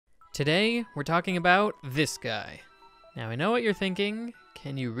Today, we're talking about this guy. Now, I know what you're thinking.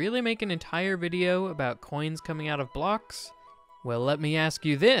 Can you really make an entire video about coins coming out of blocks? Well, let me ask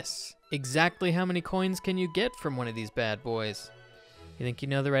you this. Exactly how many coins can you get from one of these bad boys? You think you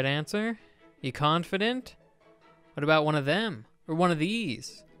know the right answer? You confident? What about one of them? Or one of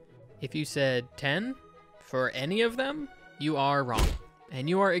these? If you said 10 for any of them, you are wrong. And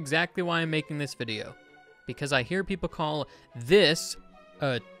you are exactly why I'm making this video. Because I hear people call this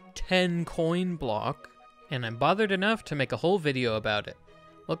a 10 coin block, and I'm bothered enough to make a whole video about it.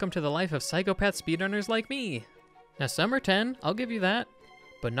 Welcome to the life of psychopath speedrunners like me. Now some are 10, I'll give you that,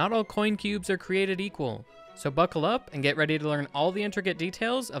 but not all coin cubes are created equal. So buckle up and get ready to learn all the intricate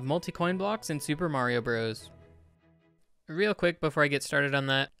details of multi-coin blocks in Super Mario Bros. Real quick before I get started on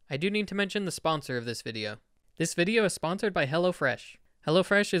that, I do need to mention the sponsor of this video. This video is sponsored by HelloFresh.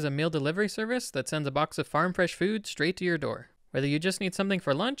 HelloFresh is a meal delivery service that sends a box of farm fresh food straight to your door. Whether you just need something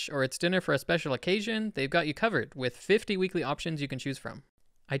for lunch or it's dinner for a special occasion, they've got you covered with 50 weekly options you can choose from.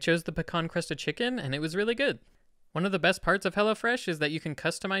 I chose the pecan crusted chicken and it was really good. One of the best parts of HelloFresh is that you can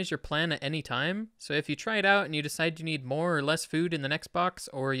customize your plan at any time, so if you try it out and you decide you need more or less food in the next box,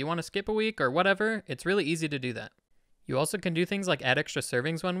 or you want to skip a week or whatever, it's really easy to do that. You also can do things like add extra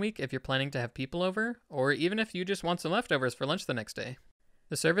servings one week if you're planning to have people over, or even if you just want some leftovers for lunch the next day.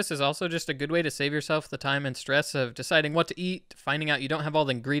 The service is also just a good way to save yourself the time and stress of deciding what to eat, finding out you don't have all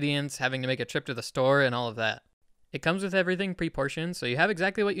the ingredients, having to make a trip to the store, and all of that. It comes with everything pre-portioned, so you have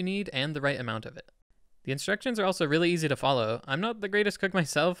exactly what you need and the right amount of it. The instructions are also really easy to follow. I'm not the greatest cook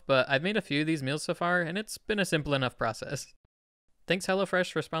myself, but I've made a few of these meals so far, and it's been a simple enough process. Thanks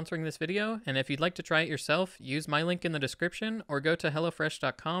HelloFresh for sponsoring this video, and if you'd like to try it yourself, use my link in the description or go to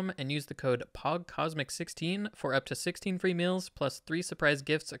HelloFresh.com and use the code POGCosmic16 for up to 16 free meals plus 3 surprise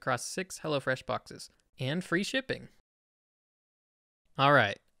gifts across 6 HelloFresh boxes. And free shipping.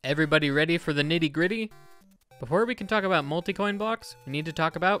 Alright, everybody ready for the nitty gritty? Before we can talk about multi-coin blocks, we need to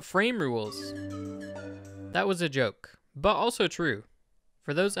talk about frame rules. That was a joke, but also true.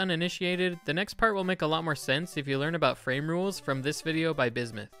 For those uninitiated, the next part will make a lot more sense if you learn about frame rules from this video by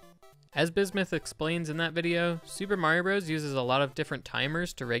Bismuth. As Bismuth explains in that video, Super Mario Bros. Uses a lot of different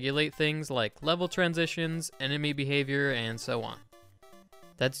timers to regulate things like level transitions, enemy behavior, and so on.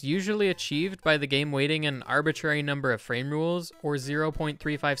 That's usually achieved by the game waiting an arbitrary number of frame rules, or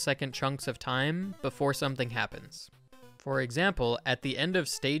 0.35 second chunks of time, before something happens. For example, at the end of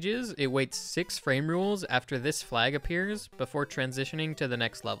stages, it waits 6 frame rules after this flag appears before transitioning to the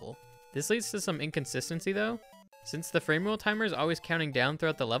next level. This leads to some inconsistency though. Since the frame rule timer is always counting down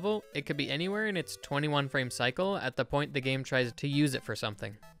throughout the level, it could be anywhere in its 21 frame cycle at the point the game tries to use it for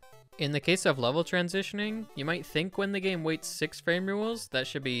something. In the case of level transitioning, you might think when the game waits 6 frame rules, that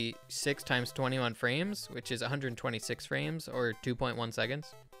should be 6 times 21 frames, which is 126 frames or 2.1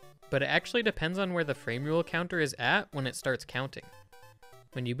 seconds. But it actually depends on where the frame rule counter is at when it starts counting.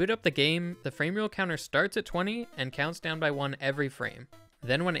 When you boot up the game, the frame rule counter starts at 20 and counts down by 1 every frame.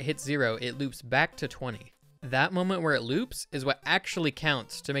 Then when it hits 0, it loops back to 20. That moment where it loops is what actually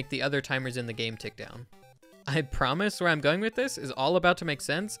counts to make the other timers in the game tick down. I promise where I'm going with this is all about to make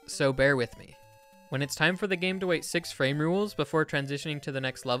sense, so bear with me. When it's time for the game to wait 6 frame rules before transitioning to the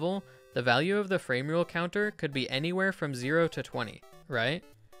next level, the value of the frame rule counter could be anywhere from 0 to 20, right?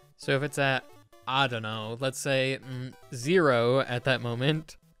 So if it's at, I don't know, let's say 0 at that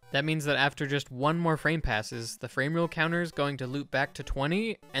moment, that means that after just 1 more frame passes, the frame rule counter is going to loop back to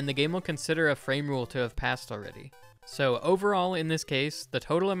 20, and the game will consider a frame rule to have passed already. So overall, in this case, the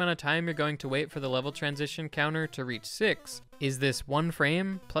total amount of time you're going to wait for the level transition counter to reach 6 is this 1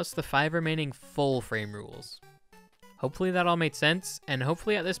 frame plus the 5 remaining full frame rules. Hopefully that all made sense, and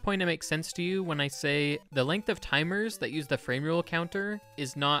hopefully at this point it makes sense to you when I say the length of timers that use the frame rule counter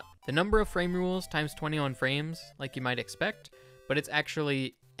is not the number of frame rules times 21 frames, like you might expect, but it's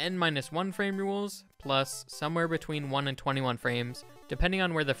actually n-1 frame rules plus somewhere between 1 and 21 frames, depending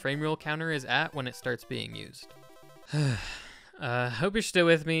on where the frame rule counter is at when it starts being used. Hope you're still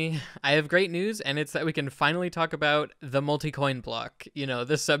with me. I have great news, and it's that we can finally talk about the multi-coin block, you know,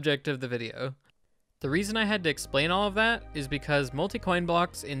 the subject of the video. The reason I had to explain all of that is because multi-coin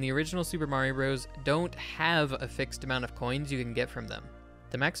blocks in the original Super Mario Bros. Don't have a fixed amount of coins you can get from them.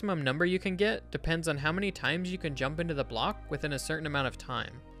 The maximum number you can get depends on how many times you can jump into the block within a certain amount of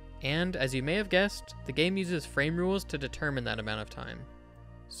time. And, as you may have guessed, the game uses frame rules to determine that amount of time.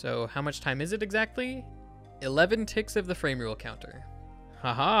 So how much time is it exactly? 11 ticks of the frame rule counter.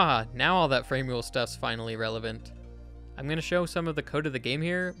 Haha, now all that frame rule stuff's finally relevant. I'm going to show some of the code of the game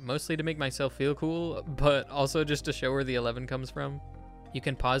here, mostly to make myself feel cool, but also just to show where the 11 comes from. You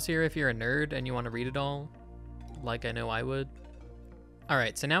can pause here if you're a nerd and you want to read it all, like I know I would.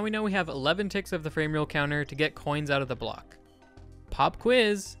 Alright, so now we know we have 11 ticks of the frame rule counter to get coins out of the block. Pop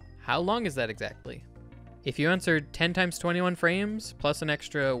quiz, how long is that exactly? If you answered 10 times 21 frames, plus an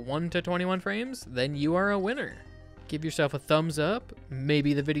extra 1 to 21 frames, then you are a winner. Give yourself a thumbs up,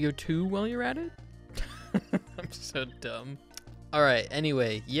 maybe the video too while you're at it. I'm so dumb. Alright,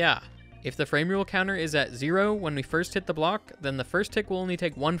 anyway, yeah. If the frame rule counter is at 0 when we first hit the block, then the first tick will only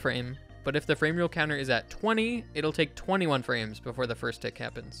take 1 frame. But if the frame rule counter is at 20, it'll take 21 frames before the first tick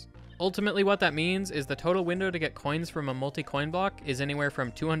happens. Ultimately, what that means is the total window to get coins from a multi-coin block is anywhere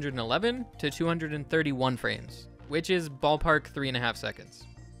from 211 to 231 frames, which is ballpark 3.5 seconds.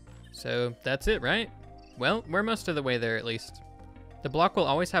 So that's it, right? Well, we're most of the way there at least. The block will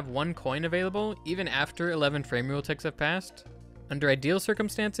always have 1 coin available, even after 11 frame rule ticks have passed. Under ideal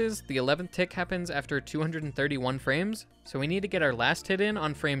circumstances, the 11th tick happens after 231 frames, so we need to get our last hit in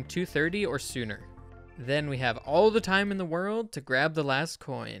on frame 230 or sooner. Then we have all the time in the world to grab the last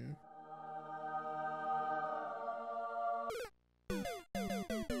coin.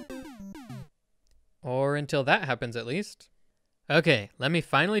 Or until that happens at least. Okay, let me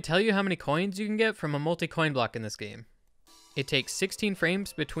finally tell you how many coins you can get from a multi-coin block in this game. It takes 16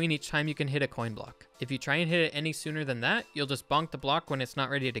 frames between each time you can hit a coin block. If you try and hit it any sooner than that, you'll just bonk the block when it's not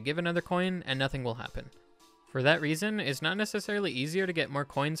ready to give another coin and nothing will happen. For that reason, it's not necessarily easier to get more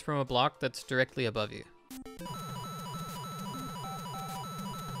coins from a block that's directly above you.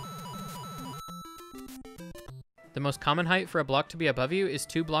 The most common height for a block to be above you is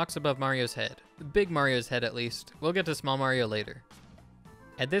 2 blocks above Mario's head. Big Mario's head at least. We'll get to small Mario later.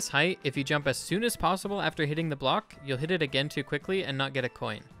 At this height, if you jump as soon as possible after hitting the block, you'll hit it again too quickly and not get a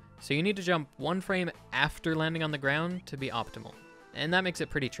coin. So you need to jump 1 frame after landing on the ground to be optimal. And that makes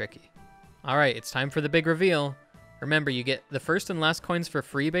it pretty tricky. Alright, it's time for the big reveal. Remember, you get the first and last coins for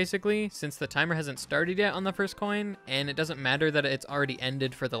free basically, since the timer hasn't started yet on the first coin, and it doesn't matter that it's already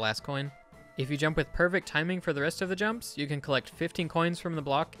ended for the last coin. If you jump with perfect timing for the rest of the jumps, you can collect 15 coins from the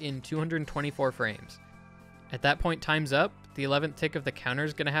block in 224 frames. At that point, time's up. The 11th tick of the counter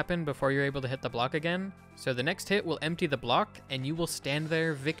is going to happen before you're able to hit the block again. So the next hit will empty the block, and you will stand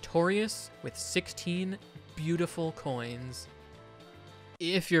there victorious with 16 beautiful coins.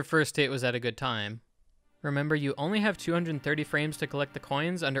 If your first hit was at a good time. Remember, you only have 230 frames to collect the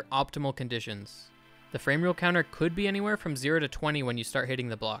coins under optimal conditions. The frame rule counter could be anywhere from 0 to 20 when you start hitting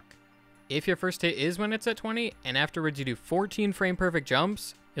the block. If your first hit is when it's at 20, and afterwards you do 14 frame perfect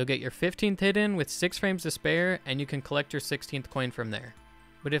jumps, you'll get your 15th hit in with 6 frames to spare, and you can collect your 16th coin from there.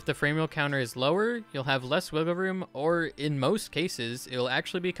 But if the frame rule counter is lower, you'll have less wiggle room, or in most cases, it'll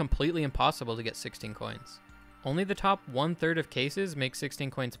actually be completely impossible to get 16 coins. Only the top 1/3 of cases make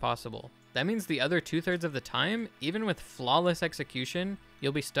 16 coins possible. That means the other 2/3 of the time, even with flawless execution,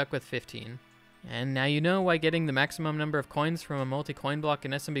 you'll be stuck with 15. And now you know why getting the maximum number of coins from a multi-coin block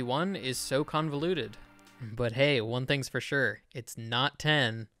in SMB1 is so convoluted. But hey, one thing's for sure, it's not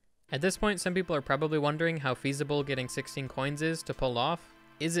 10. At this point, some people are probably wondering how feasible getting 16 coins is to pull off.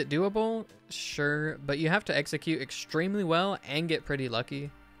 Is it doable? Sure, but you have to execute extremely well and get pretty lucky.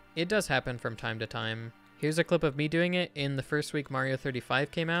 It does happen from time to time. Here's a clip of me doing it in the first week Mario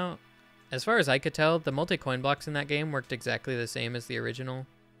 35 came out. As far as I could tell, the multi-coin blocks in that game worked exactly the same as the original.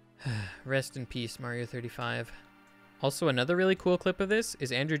 Rest in peace, Mario 35. Also, another really cool clip of this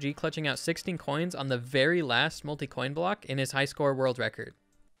is Andrew G clutching out 16 coins on the very last multi-coin block in his high score world record.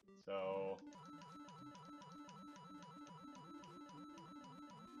 So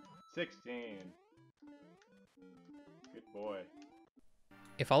 16. Good boy.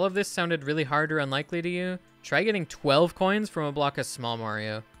 If all of this sounded really hard or unlikely to you, try getting 12 coins from a block as small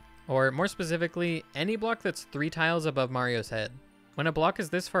Mario. Or more specifically, any block that's 3 tiles above Mario's head. When a block is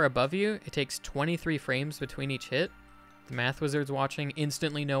this far above you, it takes 23 frames between each hit. The math wizards watching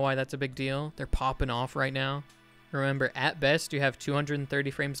instantly know why that's a big deal. They're popping off right now. Remember, at best, you have 230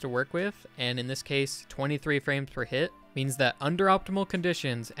 frames to work with, and in this case, 23 frames per hit means that under optimal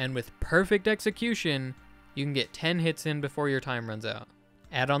conditions and with perfect execution, you can get 10 hits in before your time runs out.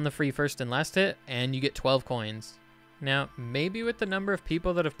 Add on the free first and last hit, and you get 12 coins. Now, maybe with the number of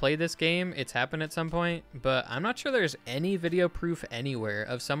people that have played this game, it's happened at some point, but I'm not sure there's any video proof anywhere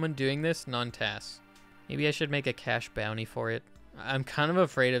of someone doing this non-TAS. Maybe I should make a cash bounty for it. I'm kind of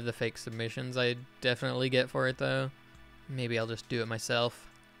afraid of the fake submissions I definitely get for it though. Maybe I'll just do it myself.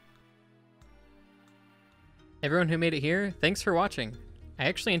 Everyone who made it here, thanks for watching. I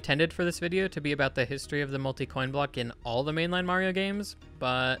actually intended for this video to be about the history of the multi-coin block in all the mainline Mario games,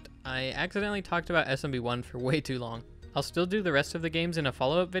 but I accidentally talked about SMB1 for way too long. I'll still do the rest of the games in a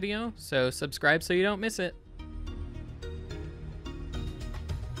follow-up video, so subscribe so you don't miss it.